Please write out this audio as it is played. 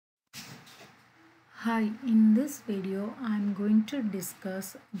Hi, in this video I am going to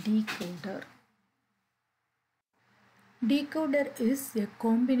discuss decoder. Decoder is a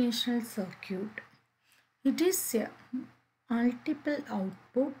combinational circuit. It is a multiple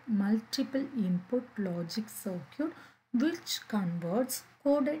output, multiple input logic circuit which converts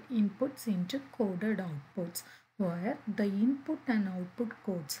coded inputs into coded outputs where the input and output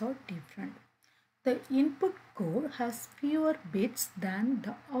codes are different. The input code has fewer bits than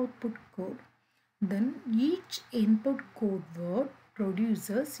the output code. Then each input code word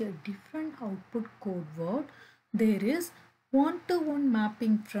produces a different output code word. There is one-to-one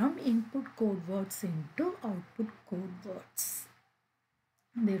mapping from input code words into output code words.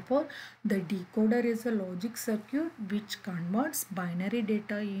 Therefore, the decoder is a logic circuit which converts binary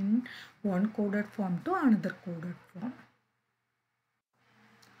data in one coded form to another coded form.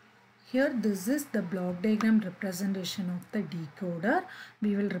 Here this is the block diagram representation of the decoder.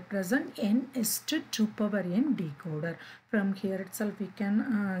 We will represent n is to 2 power n decoder. From here itself we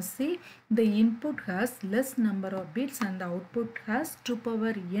can see the input has less number of bits and the output has 2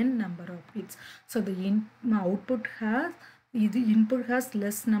 power n number of bits. So the input has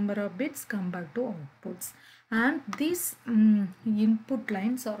less number of bits compared to outputs. And these input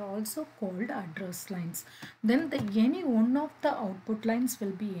lines are also called address lines. Then any one of the output lines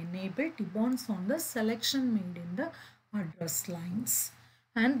will be enabled depends on the selection made in the address lines.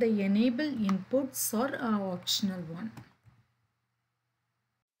 And the enable inputs are optional one.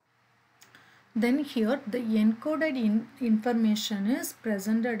 Then here the encoded information is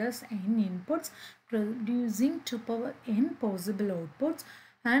presented as n inputs producing 2 power n possible outputs,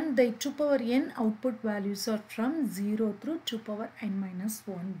 and the 2 power n output values are from 0 through 2 power n minus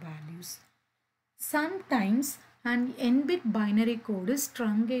 1 values. Sometimes an n-bit binary code is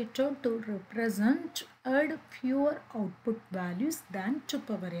truncated to represent fewer output values than 2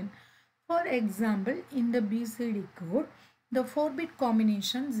 power n. For example, in the BCD code, the 4-bit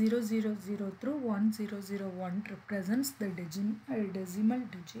combination 000 through 1001 represents the decimal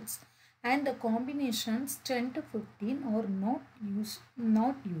digits, and the combinations 10 to 15 are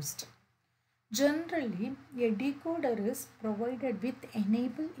not used. Generally, a decoder is provided with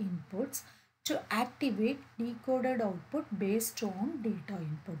enable inputs to activate decoded output based on data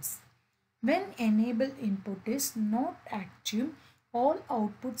inputs. When enable input is not active, all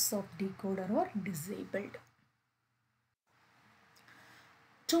outputs of decoder are disabled.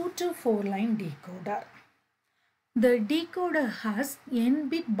 2 to 4 line decoder. The decoder has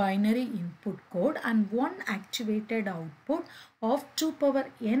n-bit binary input code and one activated output of 2 power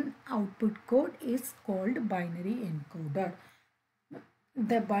n output code is called binary encoder.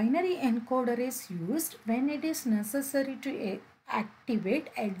 The binary encoder is used when it is necessary to activate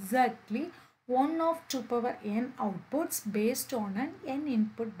exactly one of 2 power n outputs based on an n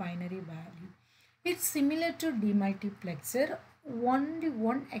input binary value. It's similar to demultiplexer. Only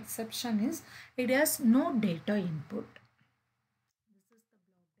one exception is it has no data input. This is the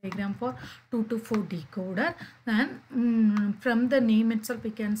block diagram for 2 to 4 decoder, and from the name itself we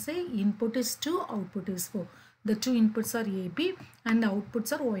can say input is 2, output is 4. The two inputs are A, B, and the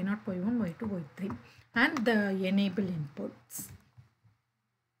outputs are Y0, Y1, Y2, Y3, and the enable inputs.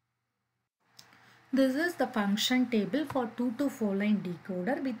 This is the function table for 2 to 4 line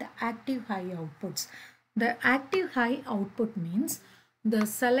decoder with active high outputs. The active high output means the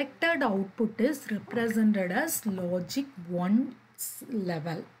selected output is represented as logic 1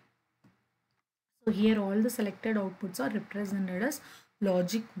 level. So here all the selected outputs are represented as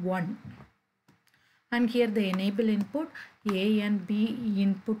logic 1. And here the enable input, A and B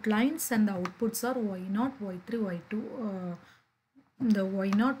input lines, and the outputs are Y0, Y3, Y2, the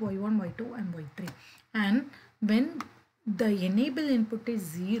Y0, Y1, Y2 and Y3. And when the enable input is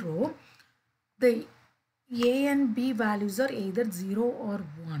 0, the A and B values are either 0 or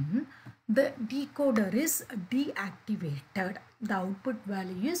 1. The decoder is deactivated. The output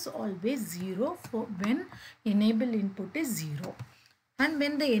value is always 0 for when enable input is 0. And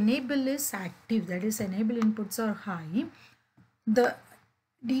when the enable is active, that is enable inputs are high, the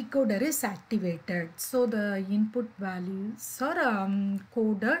decoder is activated. So the input values are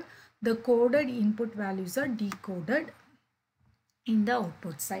coded. The coded input values are decoded in the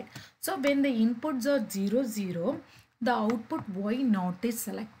output side. So when the inputs are 0, 0, the output Y0 is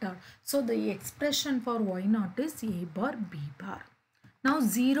selected. So the expression for Y0 is A bar, B bar. Now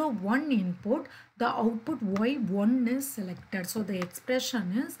 0, 1 input, the output Y1 is selected. So the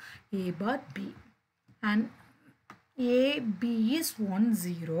expression is A bar, B. And A, B is 1,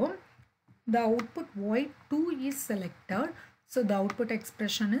 0. The output Y2 is selected. So the output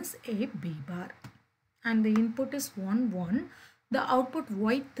expression is A, B bar. And the input is 1, 1. The output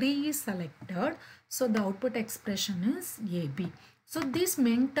Y3 is selected. So the output expression is AB. So these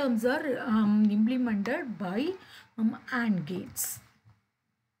min terms are implemented by AND gates.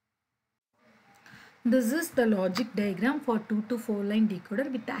 This is the logic diagram for 2 to 4 line decoder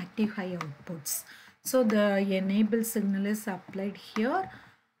with active high outputs. So the enable signal is applied here,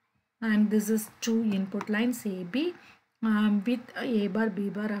 and this is two input lines AB with A bar B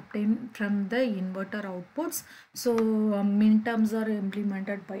bar obtained from the inverter outputs. So min terms are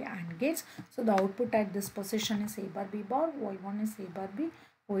implemented by AND gates. So the output at this position is A bar B bar, Y1 is A bar B,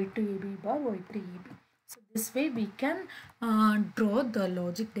 Y2 AB bar, Y3 AB. So this way we can draw the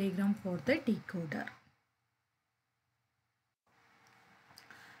logic diagram for the decoder.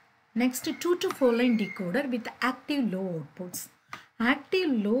 Next, 2 to 4 line decoder with active low outputs. Active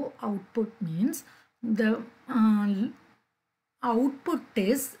low output means the output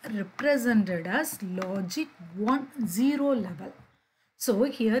is represented as logic 0 level. So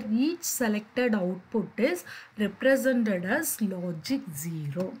here each selected output is represented as logic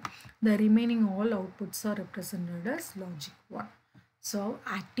 0. The remaining all outputs are represented as logic 1. So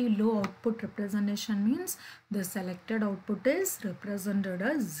active low output representation means the selected output is represented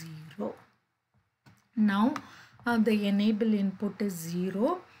as 0. Now the enable input is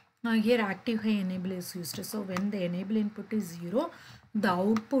 0. Here active high enable is used. So when the enable input is 0, the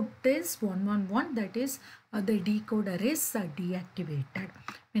output is 111, that is the decoder is deactivated.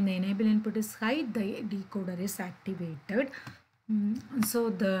 When the enable input is high, the decoder is activated. So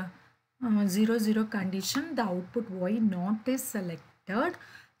the 0 condition, the output Y0 is selected.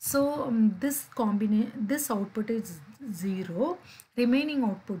 So this output is 0, remaining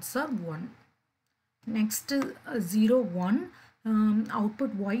outputs are 1. Next 0 1,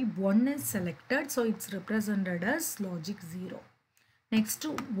 output Y1 is selected, so it's represented as logic 0. Next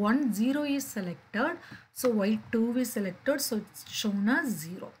 1 0 is selected, so Y2 is selected, so it's shown as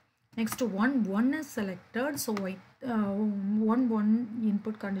 0. Next 1 1 is selected, so 1 1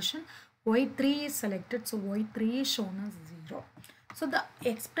 input condition, Y3 is selected, so Y3 is shown as 0. So the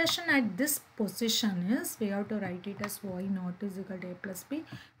expression at this position is, we have to write it as Y0 is equal to A plus B,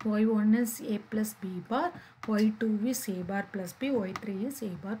 Y1 is A plus B bar, Y2 is A bar plus B, Y3 is A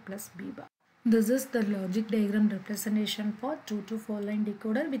bar plus B bar. This is the logic diagram representation for 2 to 4 line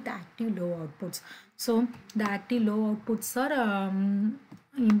decoder with active low outputs. So the active low outputs are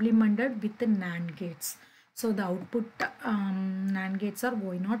implemented with the NAND gates. So the output NAND gates are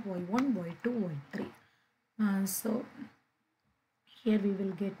Y0, Y1, Y2, Y3. So here we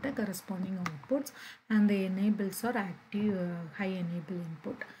will get the corresponding outputs, and the enables are active high enable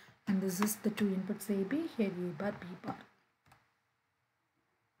input, and this is the two inputs AB, here A bar B bar.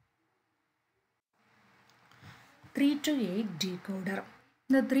 3 to 8 decoder.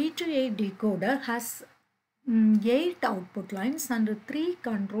 The 3 to 8 decoder has 8 output lines and 3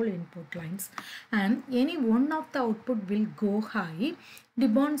 control input lines, and any one of the output will go high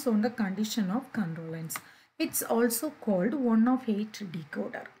depends on the condition of control lines. It's also called 1 of 8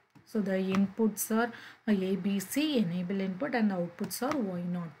 decoder. So the inputs are A, B, C, enable input, and the outputs are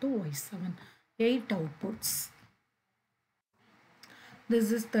Y0 to Y7. 8 outputs.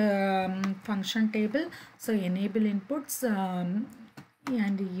 This is the function table. So enable inputs and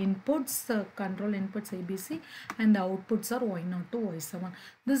inputs, control inputs ABC, and the outputs are Y0 to Y7.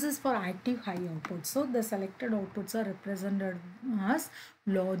 This is for active high outputs. So the selected outputs are represented as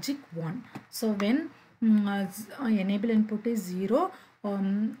logic 1. So when enable input is 0,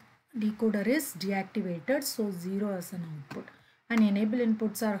 decoder is deactivated, so 0 as an output, and enable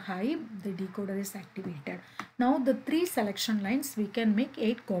inputs are high, the decoder is activated. Now the 3 selection lines we can make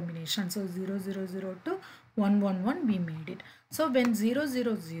 8 combinations, so 0 0 0 to 1 1 1 we made it. So when 0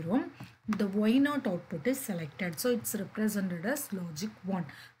 0 0, the Y0 output is selected, so it's represented as logic 1.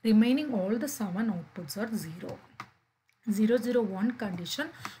 Remaining all the 7 outputs are 0. 0 0 1 condition,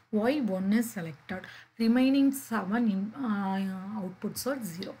 Y1 is selected, remaining 7 outputs are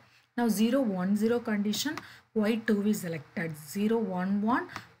 0. Now 0 1 0 condition, Y2 is selected, 0 1 1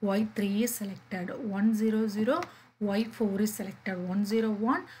 Y3 is selected, 1 0 0 Y4 is selected, 1 0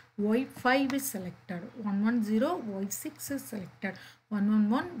 1 Y5 is selected, 1 1 0 Y6 is selected, 1 1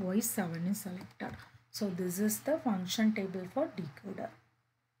 1 Y7 is selected. So this is the function table for decoder.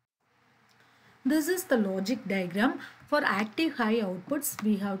 This is the logic diagram for active high outputs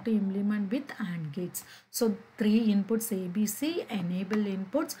we have to implement with AND gates. So 3 inputs ABC, enable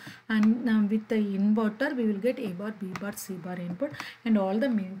inputs, and with the inverter we will get A bar, B bar, C bar input, and all the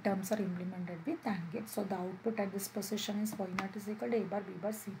min terms are implemented with AND gates. So the output at this position is Y0 is equal to A bar, B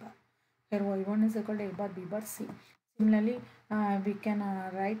bar, C bar. Here Y1 is equal to A bar, B bar, C. Similarly, we can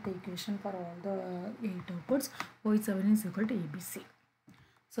write the equation for all the 8 outputs. Y7 is equal to ABC.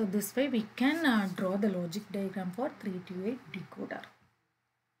 So this way we can draw the logic diagram for 3 to 8 decoder.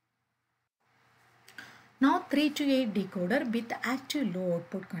 Now 3 to 8 decoder with active low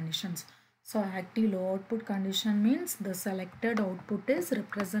output conditions. So active low output condition means the selected output is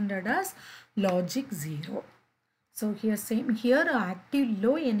represented as logic 0. So here active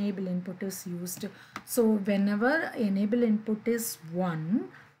low enable input is used. So whenever enable input is 1,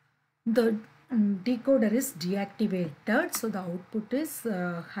 the decoder is deactivated, so the output is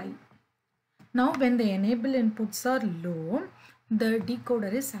high. Now when the enable inputs are low, the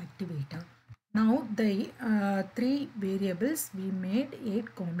decoder is activated. Now the 3 variables we made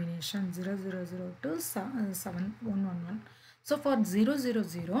 8 combinations 000 to 7111. So for 000,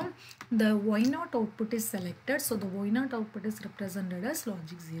 the Y0 output is selected. So the Y0 output is represented as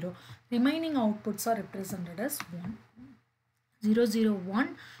logic 0. Remaining outputs are represented as 1.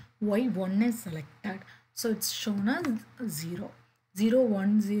 001, Y1 is selected. So it's shown as 0. 010,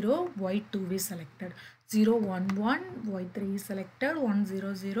 Y2 is selected. 011, Y3 is selected.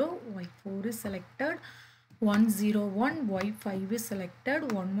 100, Y4 is selected. 101, Y5 is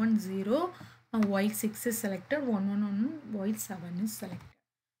selected. 110, Y6 is selected. 111, Y7 is selected.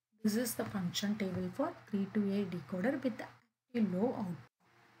 This is the function table for 3 to 8 decoder with active low output.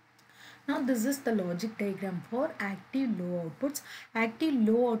 Now this is the logic diagram for active low outputs. Active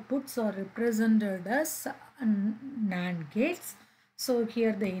low outputs are represented as NAND gates. So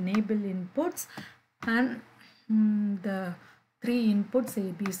here the enable inputs and the 3 inputs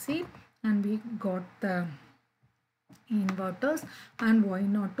ABC, and we got the inverters and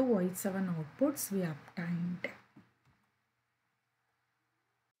Y0 to Y7 outputs we obtained.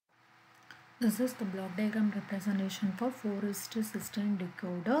 This is the block diagram representation for 4:16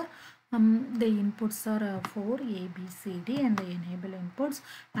 decoder. The inputs are 4 A, B, C, D, and the enable inputs,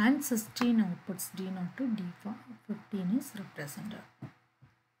 and 16 outputs D0 to D15 is represented.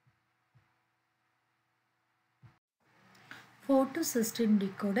 4 to 16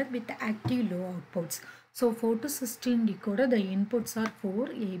 decoder with active low outputs. So 4 to 16 decoder, the inputs are 4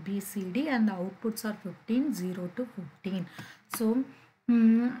 A, B, C, D, and the outputs are 15, 0 to 15. So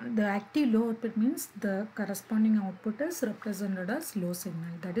the active low output means the corresponding output is represented as low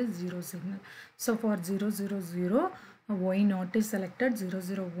signal, that is 0 signal. So for 000, Y0 is selected,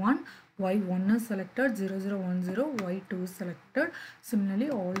 001, Y1 is selected, 0010, Y2 is selected. Similarly,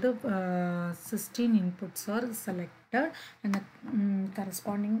 all the 16 inputs are selected and the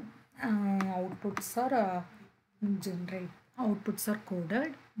corresponding outputs are outputs are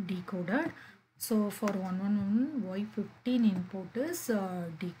coded, decoded. So for 111, Y15 input is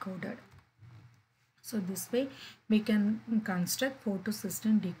decoded. So this way we can construct 4 to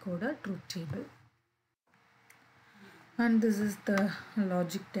 16 decoder truth table. And this is the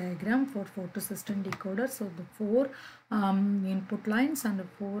logic diagram for 4 to 16 decoder. So the 4 input lines and the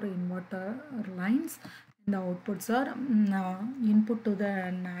 4 inverter lines. And the outputs are input to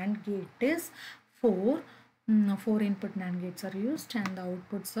the NAND gate is 4. 4 input NAND gates are used, and the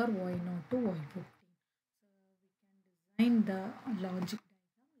outputs are Y0 to Y15. So we can design the logic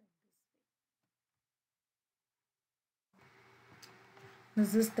diagram like this.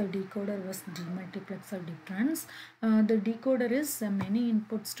 This is the decoder versus demultiplexer difference. The decoder is many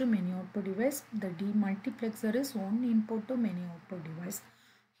inputs to many output device. The demultiplexer is one input to many output device.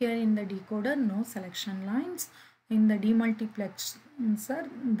 Here in the decoder, no selection lines. In the demultiplexer,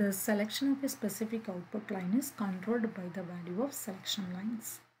 the selection of a specific output line is controlled by the value of selection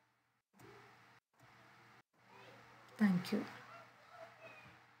lines. Thank you.